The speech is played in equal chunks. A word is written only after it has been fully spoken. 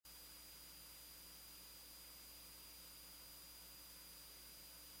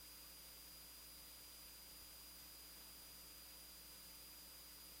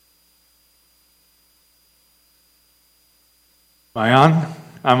Am I on?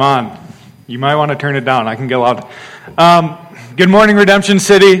 I'm on. You might want to turn it down. I can get loud. Good morning, Redemption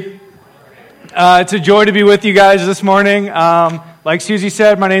City. It's a joy to be with you guys this morning. Like Susie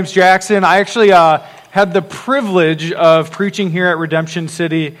said, my name's Jackson. I actually had the privilege of preaching here at Redemption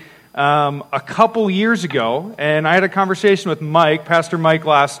City a couple years ago, and I had a conversation with Mike, Pastor Mike,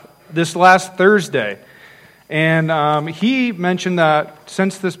 this last Thursday. And he mentioned that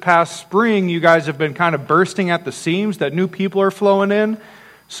since this past spring, you guys have been kind of bursting at the seams, that new people are flowing in.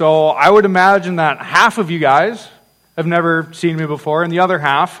 So I would imagine that half of you guys have never seen me before, and the other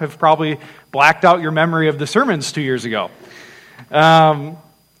half have probably blacked out your memory of the sermons 2 years ago.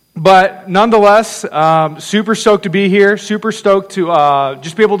 But nonetheless, super stoked to be here, super stoked to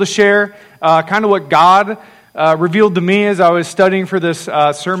just be able to share kind of what God revealed to me as I was studying for this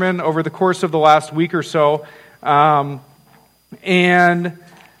sermon over the course of the last week or so. We're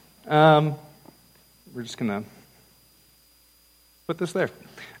just going to put this there.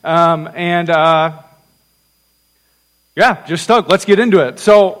 Just stoked. Let's get into it.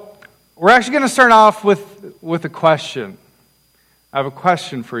 So we're actually going to start off with a question. I have a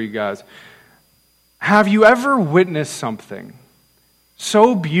question for you guys. Have you ever witnessed something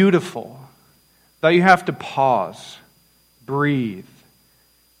so beautiful that you have to pause, breathe,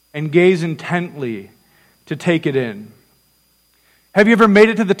 and gaze intently to take it in? Have you ever made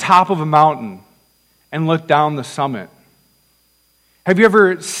it to the top of a mountain and looked down the summit? Have you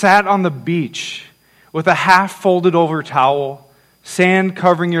ever sat on the beach with a half-folded over towel, sand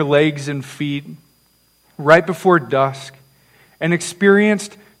covering your legs and feet, right before dusk, and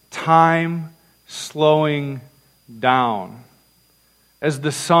experienced time slowing down as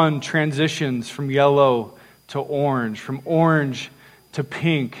the sun transitions from yellow to orange, from orange to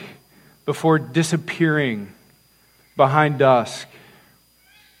pink, before disappearing behind dusk?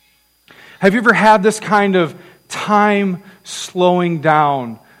 Have you ever had this kind of time slowing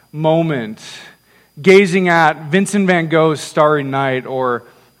down moment, gazing at Vincent van Gogh's Starry Night, or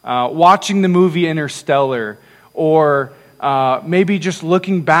watching the movie Interstellar, or maybe just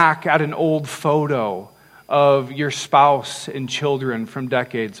looking back at an old photo of your spouse and children from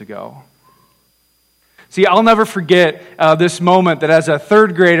decades ago? See, I'll never forget this moment that as a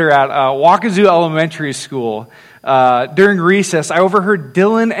third grader at Wakazoo Elementary School, during recess, I overheard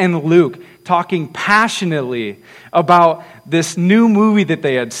Dylan and Luke talking passionately about this new movie that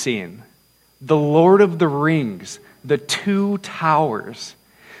they had seen, The Lord of the Rings, The Two Towers.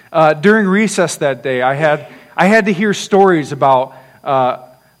 During recess that day, I had to hear stories about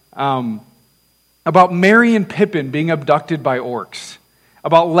Merry and Pippin being abducted by orcs,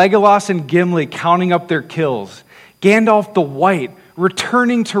 about Legolas and Gimli counting up their kills, Gandalf the White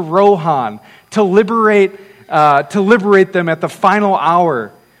returning to Rohan to liberate them at the final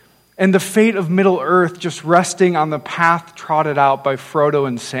hour, and the fate of Middle-earth just resting on the path trotted out by Frodo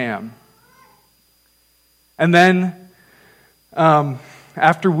and Sam. And then,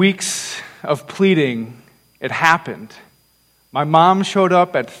 after weeks of pleading, it happened. My mom showed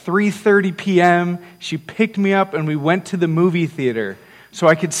up at 3:30 p.m. She picked me up, and we went to the movie theater so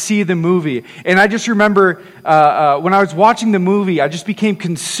I could see the movie. And I just remember when I was watching the movie, I just became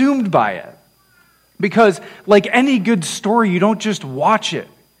consumed by it. Because like any good story, you don't just watch it.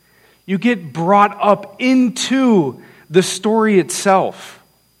 You get brought up into the story itself.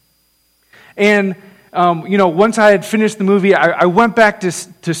 And, once I had finished the movie, I went back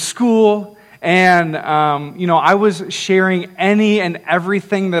to school, and, I was sharing any and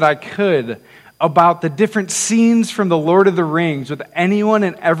everything that I could about the different scenes from The Lord of the Rings with anyone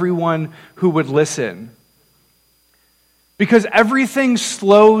and everyone who would listen. Because everything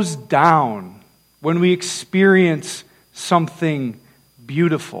slows down when we experience something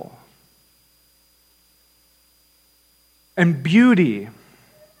beautiful. And beauty,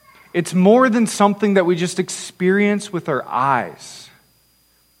 it's more than something that we just experience with our eyes.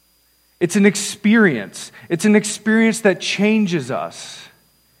 It's an experience. It's an experience that changes us.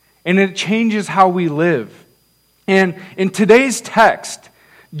 And it changes how we live. And in today's text,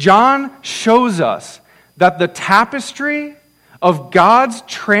 John shows us that the tapestry of God's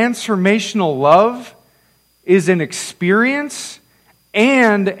transformational love is an experience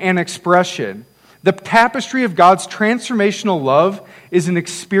and an expression. The tapestry of God's transformational love is an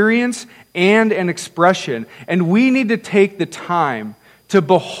experience and an expression. And we need to take the time to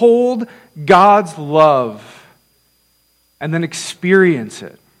behold God's love and then experience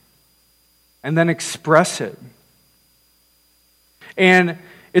it and then express it. And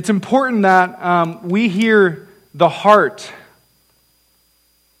it's important that we hear the heart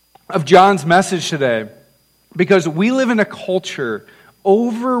of John's message today, because we live in a culture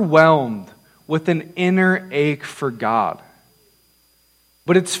overwhelmed with an inner ache for God.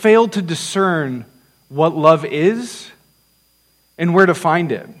 but it's failed to discern what love is and where to find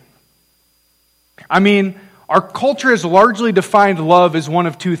it. I mean, our culture has largely defined love as one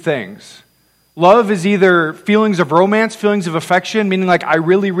of two things. Love is either feelings of romance, feelings of affection, meaning like I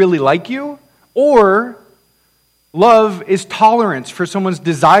really, really like you, or love is tolerance for someone's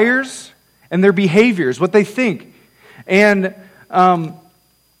desires and their behaviors, what they think. And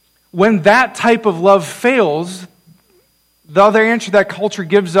when that type of love fails, the other answer that culture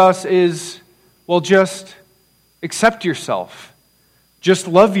gives us is, well, just accept yourself. Just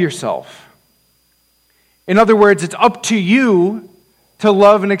love yourself. In other words, it's up to you to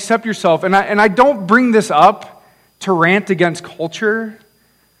love and accept yourself. And I don't bring this up to rant against culture,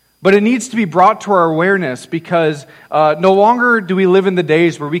 but it needs to be brought to our awareness because no longer do we live in the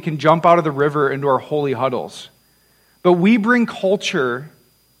days where we can jump out of the river into our holy huddles. But we bring culture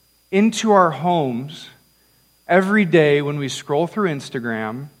into our homes every day when we scroll through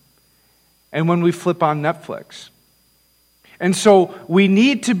Instagram and when we flip on Netflix. And so we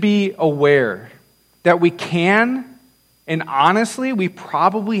need to be aware that we can, and honestly, we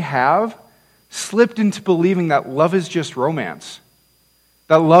probably have, slipped into believing that love is just romance,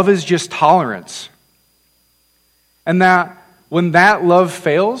 that love is just tolerance, and that when that love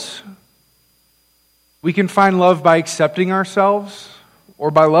fails, we can find love by accepting ourselves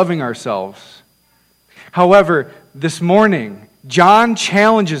or by loving ourselves. However, this morning, John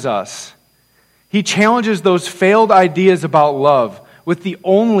challenges us. He challenges those failed ideas about love with the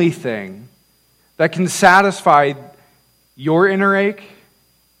only thing that can satisfy your inner ache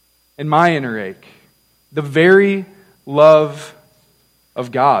and my inner ache, the very love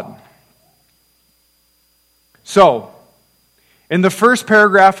of God. So, in the first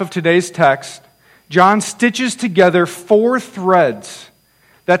paragraph of today's text, John stitches together 4 threads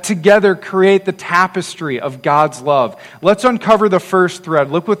that together create the tapestry of God's love. Let's uncover the first thread.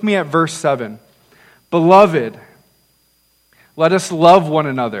 Look with me at verse 7. Beloved, let us love one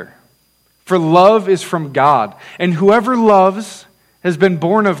another, for love is from God, and whoever loves has been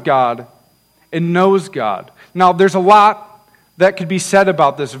born of God and knows God. Now, there's a lot that could be said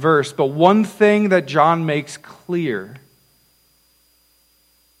about this verse, but one thing that John makes clear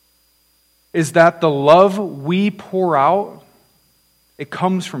is that the love we pour out, it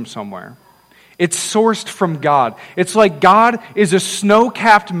comes from somewhere. It's sourced from God. It's like God is a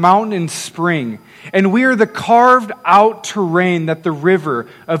snow-capped mountain in spring, and we are the carved out terrain that the river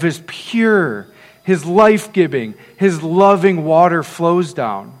of His pure, His life-giving, His loving water flows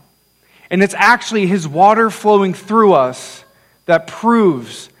down. And it's actually His water flowing through us that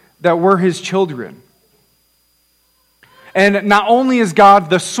proves that we're His children. And not only is God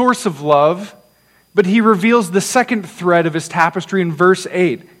the source of love, but He reveals the second thread of His tapestry in verse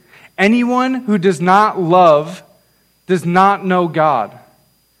 8. Anyone who does not love does not know God,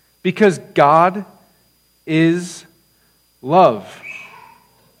 because God is love.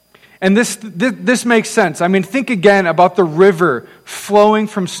 And this makes sense. I mean, think again about the river flowing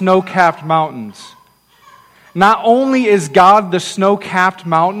from snow-capped mountains. Not only is God the snow-capped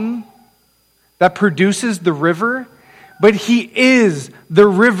mountain that produces the river, but He is the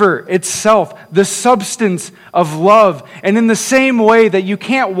river itself, the substance of love. And in the same way that you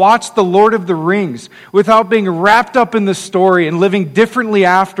can't watch The Lord of the Rings without being wrapped up in the story and living differently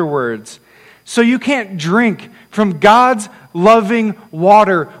afterwards, so you can't drink from God's loving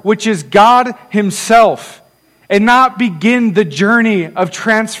water, which is God Himself, and not begin the journey of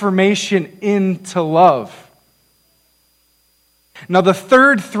transformation into love. Now, the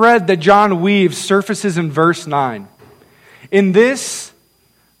third thread that John weaves surfaces in verse 9. In this,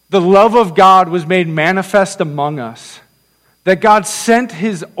 the love of God was made manifest among us, that God sent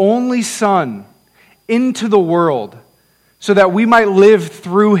His only Son into the world so that we might live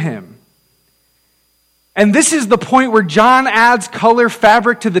through Him. And this is the point where John adds color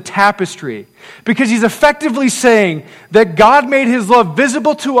fabric to the tapestry, because he's effectively saying that God made His love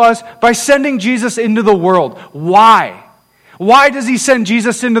visible to us by sending Jesus into the world. Why? Why does He send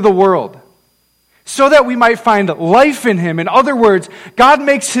Jesus into the world? So that we might find life in Him. In other words, God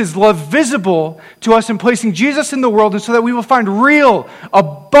makes His love visible to us in placing Jesus in the world, and so that we will find real,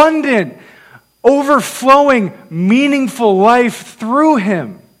 abundant, overflowing, meaningful life through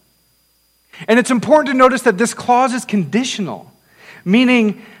Him. And it's important to notice that this clause is conditional,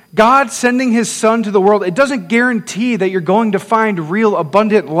 meaning God sending His Son to the world, it doesn't guarantee that you're going to find real,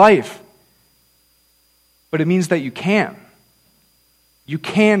 abundant life. But it means that you can. You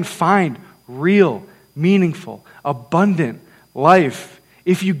can find real, meaningful, abundant life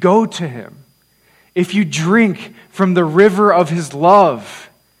if you go to Him. If you drink from the river of His love,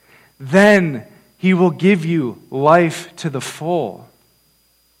 then He will give you life to the full.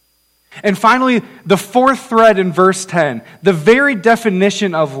 And finally, the fourth thread in verse 10, the very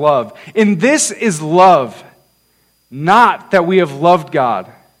definition of love. And this is love, not that we have loved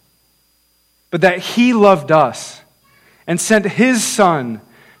God, but that He loved us and sent His Son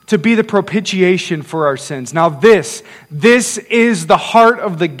to be the propitiation for our sins. Now this is the heart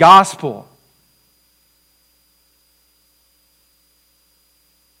of the gospel.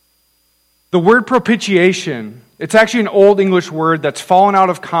 The word propitiation, it's actually an Old English word that's fallen out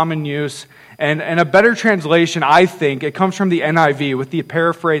of common use, and a better translation, I think, it comes from the NIV with the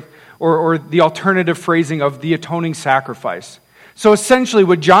paraphrase or the alternative phrasing of the atoning sacrifice. So essentially,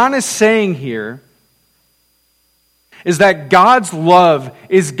 what John is saying here is that God's love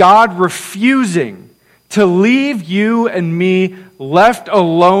is God refusing to leave you and me left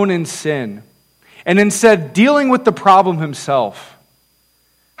alone in sin, and instead dealing with the problem Himself.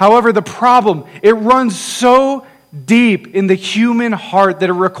 However, the problem, it runs so deep in the human heart that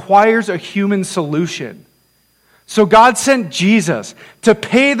it requires a human solution. So God sent Jesus to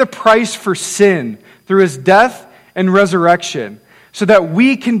pay the price for sin through His death and resurrection, so that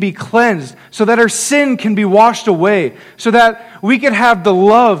we can be cleansed, so that our sin can be washed away, so that we can have the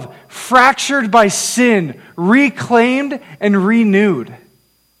love fractured by sin reclaimed and renewed.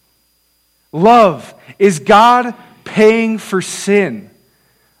 Love is God paying for sin.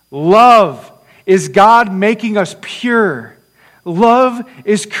 Love is God making us pure. Love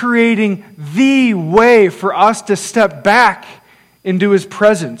is creating the way for us to step back into His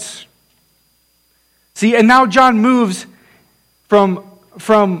presence. See, and now John moves from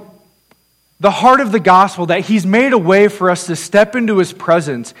the heart of the gospel, that He's made a way for us to step into His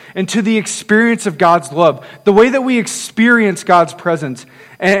presence and to the experience of God's love, the way that we experience God's presence.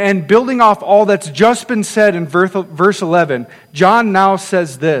 And building off all that's just been said in verse 11, John now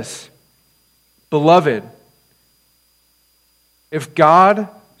says this: Beloved, if God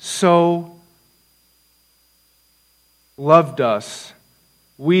so loved us,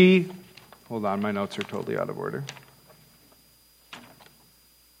 hold on, my notes are totally out of order.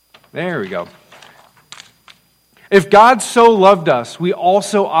 There we go. If God so loved us, we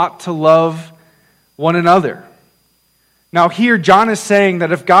also ought to love one another. Now here, John is saying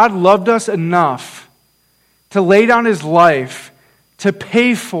that if God loved us enough to lay down His life to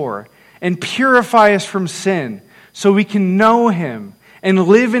pay for and purify us from sin so we can know Him and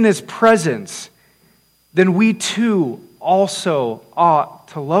live in His presence, then we too also ought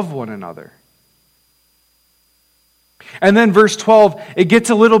to love one another. And then verse 12, it gets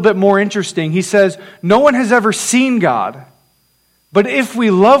a little bit more interesting. He says, no one has ever seen God, but if we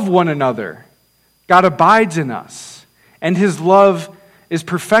love one another, God abides in us, and His love is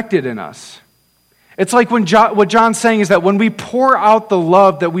perfected in us. It's like what John's saying is that when we pour out the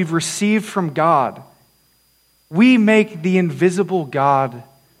love that we've received from God, we make the invisible God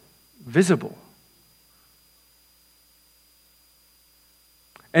visible.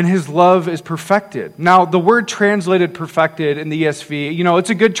 And His love is perfected. Now, the word translated perfected in the ESV, it's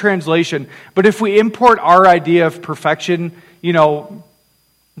a good translation, but if we import our idea of perfection,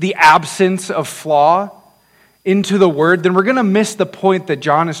 the absence of flaw into the word, then we're going to miss the point that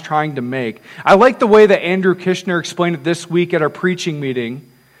John is trying to make. I like the way that Andrew Kishner explained it this week at our preaching meeting.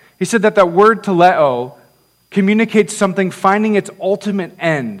 He said that word teleo communicates something finding its ultimate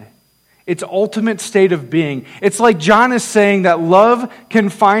end, its ultimate state of being. It's like John is saying that love can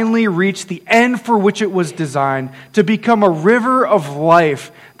finally reach the end for which it was designed, to become a river of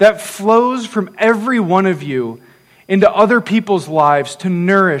life that flows from every one of you into other people's lives to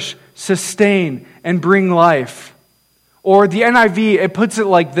nourish, sustain, and bring life. Or the NIV, it puts it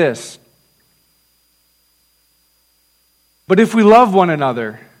like this: but if we love one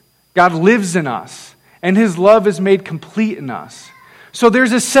another, God lives in us, and His love is made complete in us. So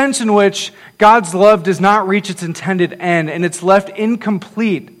there's a sense in which God's love does not reach its intended end, and it's left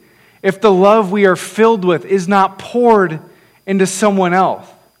incomplete if the love we are filled with is not poured into someone else.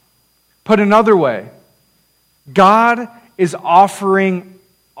 Put another way, God is offering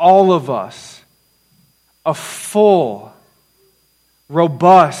all of us a full,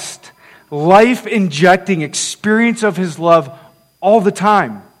 robust, life-injecting experience of His love all the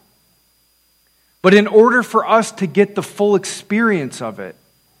time. But in order for us to get the full experience of it,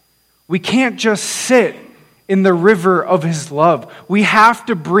 we can't just sit in the river of His love. We have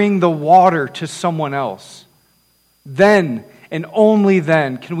to bring the water to someone else. Then, and only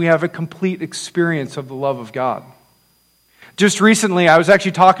then, can we have a complete experience of the love of God. Just recently, I was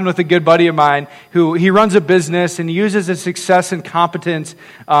actually talking with a good buddy of mine who he runs a business and he uses his success and competence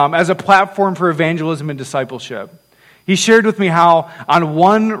as a platform for evangelism and discipleship. He shared with me how on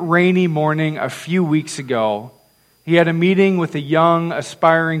one rainy morning a few weeks ago, He had a meeting with a young,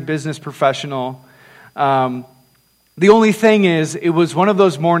 aspiring business professional. The only thing is, it was one of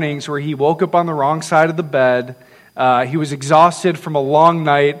those mornings where he woke up on the wrong side of the bed. He was exhausted from a long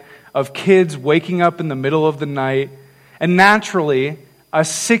night of kids waking up in the middle of the night. And naturally, a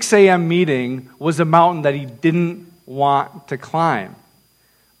 6 a.m. meeting was a mountain that he didn't want to climb.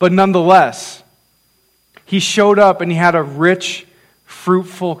 But nonetheless, he showed up and he had a rich,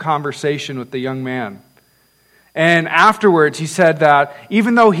 fruitful conversation with the young man. And afterwards, he said that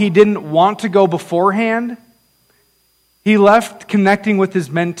even though he didn't want to go beforehand, he left connecting with his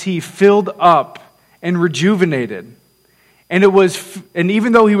mentee filled up and rejuvenated. And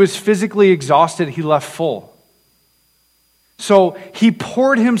even though he was physically exhausted, he left full. So he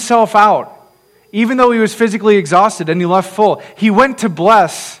poured himself out, even though he was physically exhausted, and he left full. He went to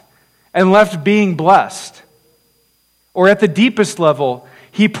bless and left being blessed. Or at the deepest level,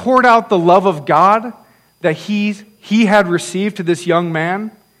 he poured out the love of God that he had received to this young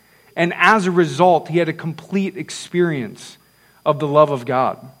man, and as a result, he had a complete experience of the love of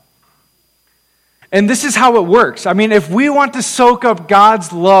God. And this is how it works. I mean, if we want to soak up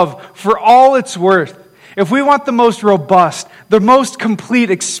God's love for all it's worth, if we want the most robust, the most complete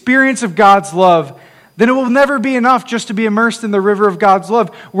experience of God's love, then it will never be enough just to be immersed in the river of God's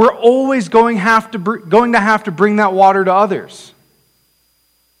love. We're always going to have to bring that water to others.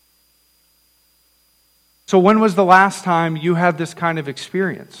 So when was the last time you had this kind of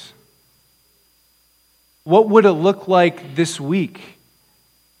experience? What would it look like this week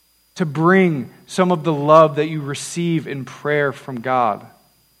to bring some of the love that you receive in prayer from God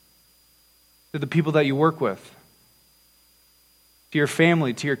to the people that you work with, to your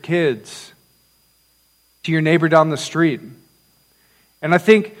family, to your kids, to your neighbor down the street? And I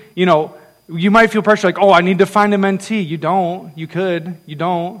think, you might feel pressure like, I need to find a mentee. You don't. You could. You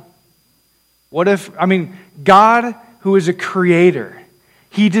don't. God, who is a creator,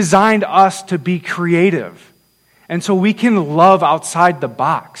 He designed us to be creative. And so we can love outside the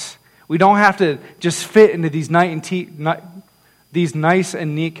box. We don't have to just fit into these nice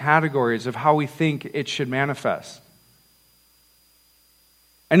and neat categories of how we think it should manifest.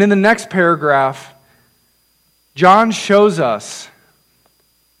 And in the next paragraph, John shows us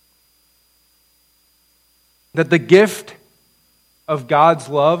that the gift of God's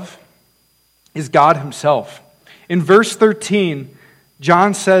love is God Himself. In verse 13,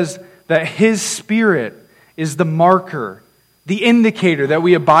 John says that His Spirit is the marker, the indicator that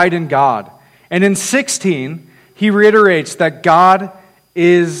we abide in God. And in 16, he reiterates that God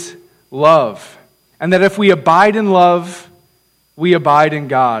is love, and that if we abide in love, we abide in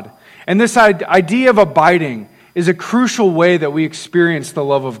God. And this idea of abiding is a crucial way that we experience the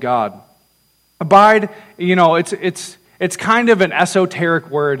love of God. Abide, it's kind of an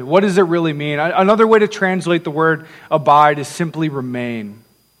esoteric word. What does it really mean? Another way to translate the word abide is simply remain.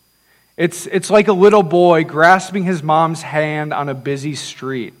 It's like a little boy grasping his mom's hand on a busy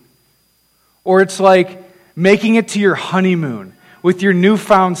street. Or it's like making it to your honeymoon with your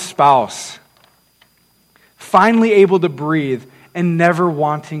newfound spouse, finally able to breathe and never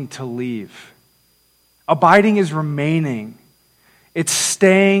wanting to leave. Abiding is remaining. It's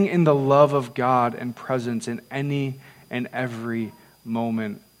staying in the love of God and presence in any and every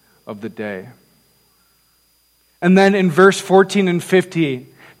moment of the day. And then in verse 14 and 15,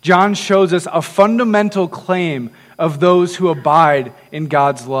 John shows us a fundamental claim of those who abide in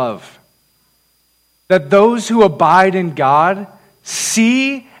God's love. That those who abide in God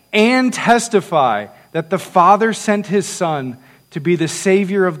see and testify that the Father sent His Son to be the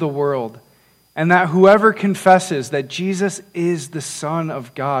Savior of the world, and that whoever confesses that Jesus is the Son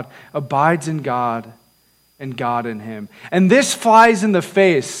of God abides in God and God in him. And this flies in the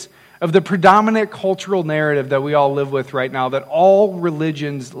face of the predominant cultural narrative that we all live with right now, that all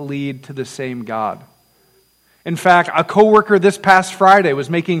religions lead to the same God. In fact, a coworker this past Friday was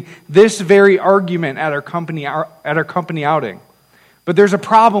making this very argument at our company outing. But there's a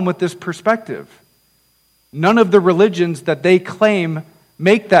problem with this perspective. None of the religions that they claim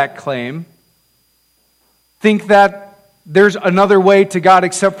make that claim think that there's another way to God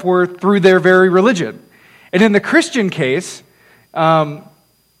except for through their very religion. And in the Christian case,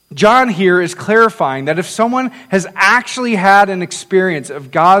 John here is clarifying that if someone has actually had an experience of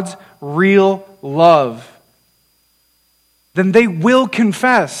God's real love, then they will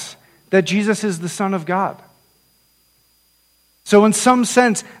confess that Jesus is the Son of God. So in some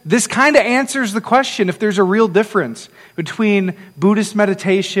sense, this kind of answers the question if there's a real difference between Buddhist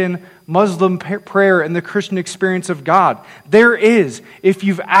meditation, Muslim prayer, and the Christian experience of God. There is, if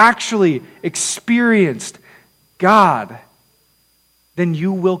you've actually experienced God, then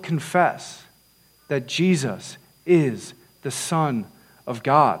you will confess that Jesus is the Son of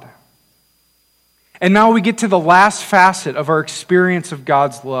God. And now we get to the last facet of our experience of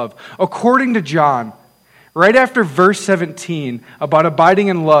God's love. According to John, right after verse 17 about abiding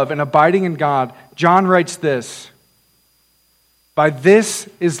in love and abiding in God, John writes this: "By this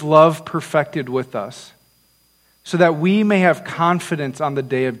is love perfected with us, so that we may have confidence on the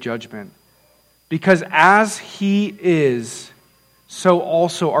day of judgment. Because as He is, so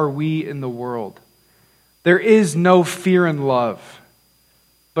also are we in the world. There is no fear in love,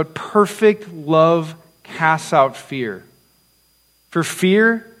 but perfect love casts out fear. For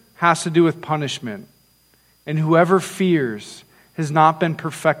fear has to do with punishment, and whoever fears has not been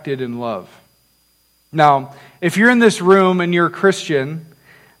perfected in love." Now, if you're in this room and you're a Christian,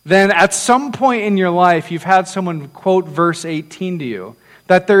 then at some point in your life you've had someone quote verse 18 to you,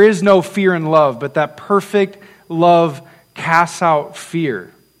 that there is no fear in love, but that perfect love casts out fear.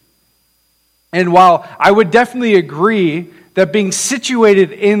 And while I would definitely agree that being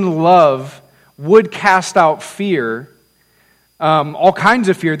situated in love would cast out fear, all kinds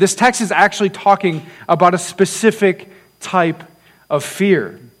of fear, this text is actually talking about a specific type of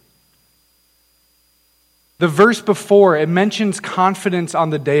fear. The verse before, it mentions confidence on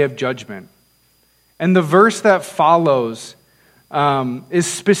the day of judgment. And the verse that follows is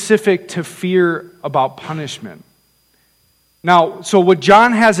specific to fear about punishment. Now, so what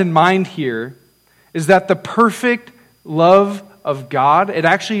John has in mind here is that the perfect love of God,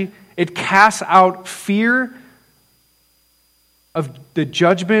 it casts out fear of the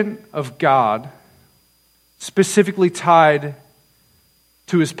judgment of God, specifically tied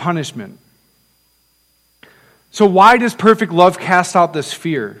to His punishment. So why does perfect love cast out this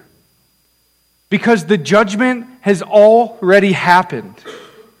fear? Because the judgment has already happened.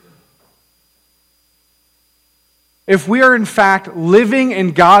 If we are in fact living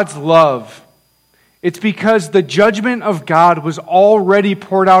in God's love, it's because the judgment of God was already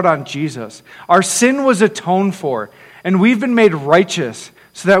poured out on Jesus. Our sin was atoned for, and we've been made righteous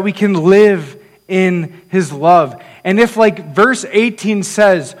so that we can live in His love. And if, like verse 18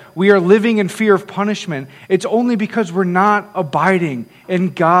 says, we are living in fear of punishment, it's only because we're not abiding in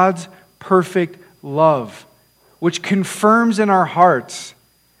God's perfect love, which confirms in our hearts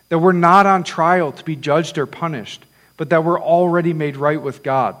that we're not on trial to be judged or punished, but that we're already made right with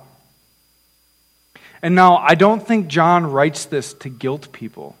God. And now, I don't think John writes this to guilt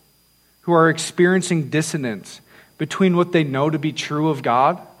people who are experiencing dissonance between what they know to be true of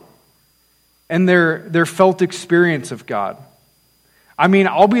God and their felt experience of God. I mean,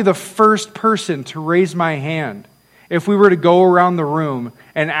 I'll be the first person to raise my hand if we were to go around the room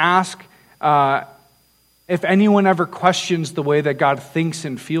and ask if anyone ever questions the way that God thinks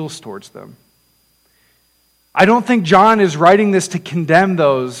and feels towards them. I don't think John is writing this to condemn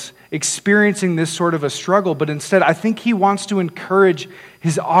those experiencing this sort of a struggle, but instead I think he wants to encourage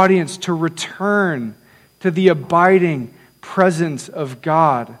his audience to return to the abiding presence of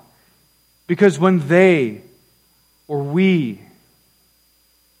God. Because when they, or we,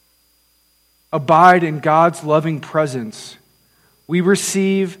 abide in God's loving presence, we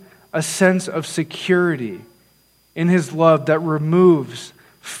receive a sense of security in His love that removes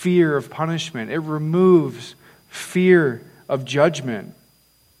fear of punishment. It removes fear of judgment.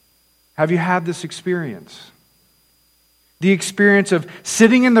 Have you had this experience? The experience of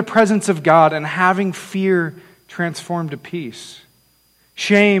sitting in the presence of God and having fear transformed to peace.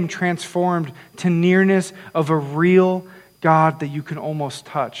 Shame transformed to nearness of a real God that you can almost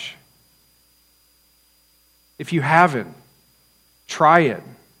touch. If you haven't, try it.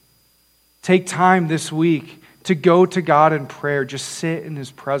 Take time this week to go to God in prayer. Just sit in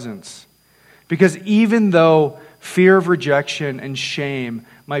His presence. Because even though fear of rejection and shame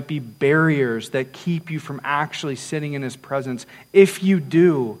might be barriers that keep you from actually sitting in His presence, if you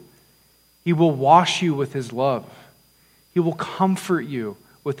do, He will wash you with His love. He will comfort you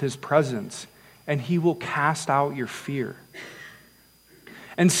with His presence, and He will cast out your fear.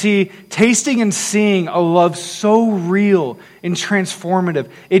 And see, tasting and seeing a love so real and transformative,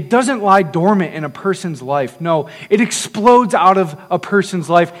 it doesn't lie dormant in a person's life. No, it explodes out of a person's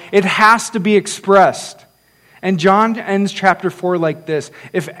life. It has to be expressed. And John ends chapter 4 like this: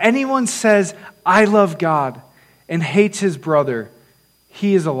 if anyone says, "I love God," and hates his brother,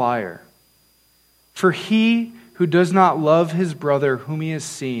 he is a liar. For he who does not love his brother whom he has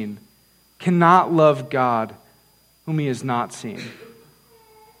seen cannot love God whom he has not seen.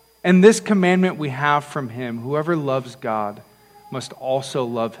 And this commandment we have from Him: whoever loves God must also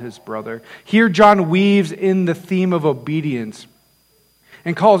love his brother. Here John weaves in the theme of obedience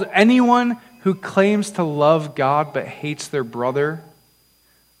and calls anyone who claims to love God but hates their brother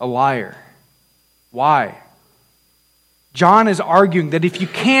a liar. Why? John is arguing that if you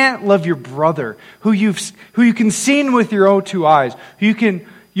can't love your brother, who you can see with your own two eyes, who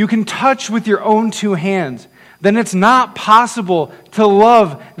you can touch with your own two hands, then it's not possible to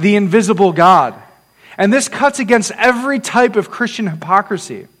love the invisible God. And this cuts against every type of Christian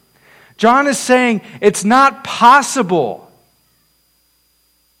hypocrisy. John is saying it's not possible.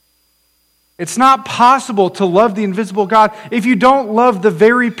 It's not possible to love the invisible God if you don't love the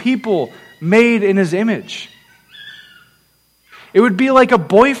very people made in His image. It would be like a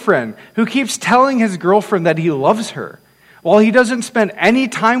boyfriend who keeps telling his girlfriend that he loves her while he doesn't spend any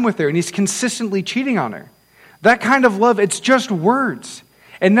time with her and he's consistently cheating on her. That kind of love, it's just words.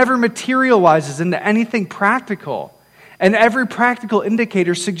 It never materializes into anything practical. And every practical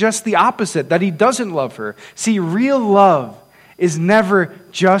indicator suggests the opposite, that he doesn't love her. See, real love is never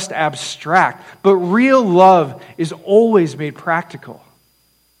just abstract, but real love is always made practical.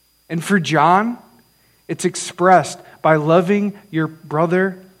 And for John, it's expressed by loving your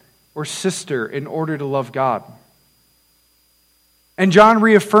brother or sister in order to love God. And John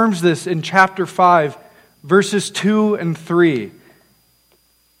reaffirms this in chapter 5, verses 2 and 3.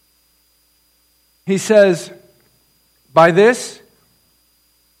 He says, "By this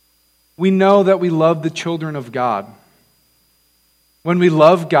we know that we love the children of God, when we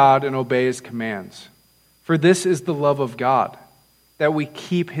love God and obey His commands. For this is the love of God, that we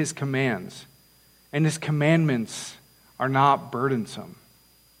keep His commands, and His commandments are not burdensome."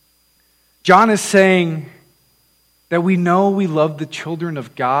 John is saying that we know we love the children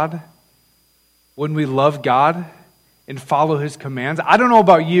of God when we love God and follow His commands. I don't know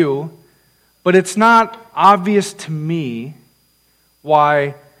about you, but it's not obvious to me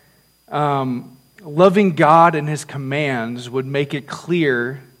why loving God and His commands would make it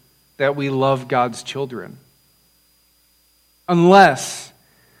clear that we love God's children. Unless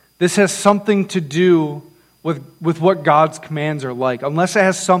this has something to do with what God's commands are like. Unless it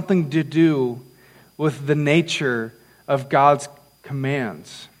has something to do with the nature of God's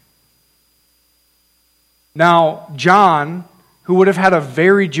commands. Now, John, who would have had a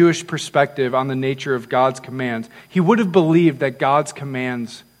very Jewish perspective on the nature of God's commands, he would have believed that God's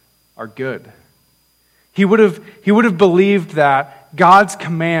commands are good. He would have believed that God's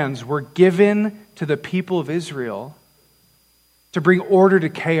commands were given to the people of Israel to bring order to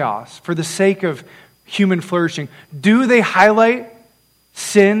chaos for the sake of human flourishing. Do they highlight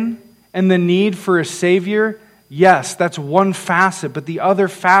sin and the need for a Savior? Yes, that's one facet, but the other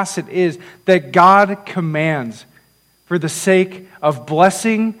facet is that God commands for the sake of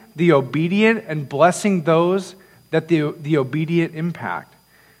blessing the obedient and blessing those that the obedient impact.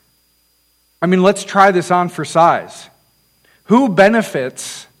 I mean, let's try this on for size. Who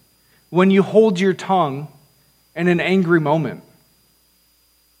benefits when you hold your tongue in an angry moment?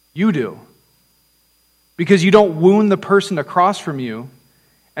 You do. Because you don't wound the person across from you,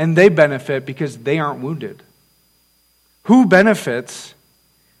 and they benefit because they aren't wounded. Who benefits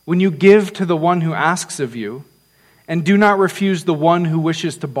when you give to the one who asks of you, and do not refuse the one who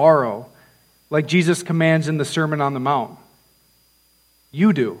wishes to borrow, like Jesus commands in the Sermon on the Mount?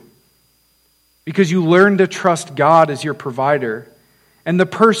 You do. Because you learn to trust God as your provider, and the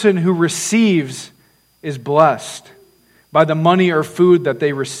person who receives is blessed by the money or food that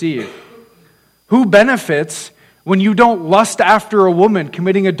they receive. Who benefits when you don't lust after a woman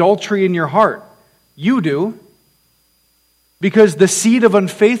committing adultery in your heart? You do. Because seeds of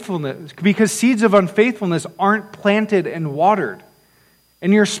unfaithfulness aren't planted and watered.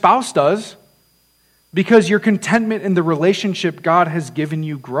 And your spouse does. Because your contentment in the relationship God has given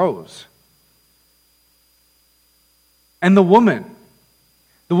you grows. And the woman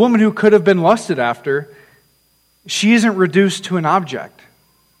who could have been lusted after, she isn't reduced to an object.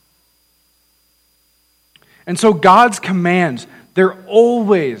 And so God's commands, they're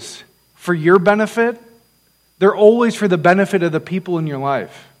always for your benefit. They're always for the benefit of the people in your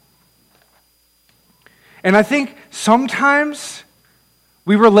life. And I think sometimes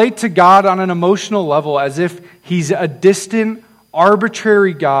we relate to God on an emotional level as if He's a distant,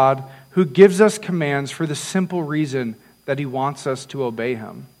 arbitrary God who gives us commands for the simple reason that He wants us to obey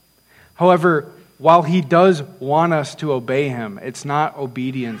Him. However, while He does want us to obey Him, it's not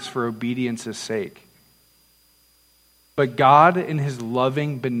obedience for obedience's sake. But God, in His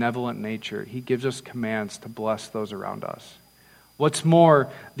loving, benevolent nature, He gives us commands to bless those around us. What's more,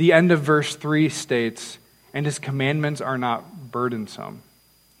 the end of verse 3 states, "And His commandments are not burdensome."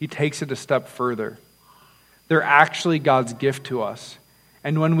 He takes it a step further. They're actually God's gift to us.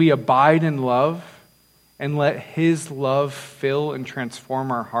 And when we abide in love and let His love fill and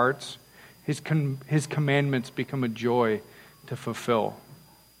transform our hearts, His commandments become a joy to fulfill.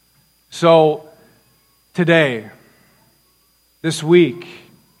 So, today, This week,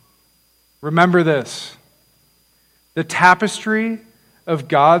 remember this. The tapestry of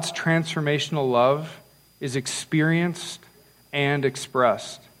God's transformational love is experienced and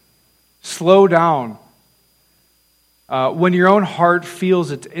expressed. Slow down when your own heart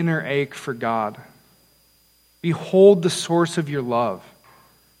feels its inner ache for God. Behold the source of your love.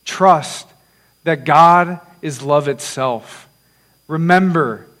 Trust that God is love itself.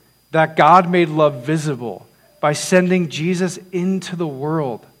 Remember that God made love visible by sending Jesus into the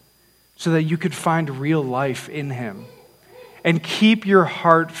world so that you could find real life in him. And keep your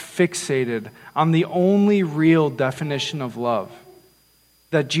heart fixated on the only real definition of love,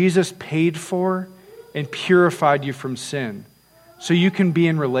 that Jesus paid for and purified you from sin so you can be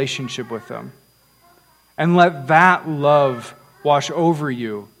in relationship with him. And let that love wash over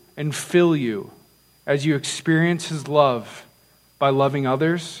you and fill you as you experience his love by loving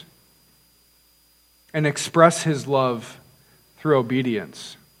others and express his love through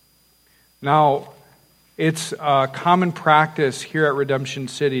obedience. Now, it's a common practice here at Redemption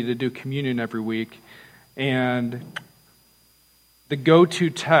City to do communion every week, and the go-to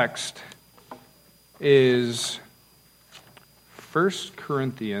text is 1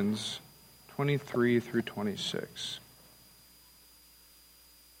 Corinthians 23 through 26.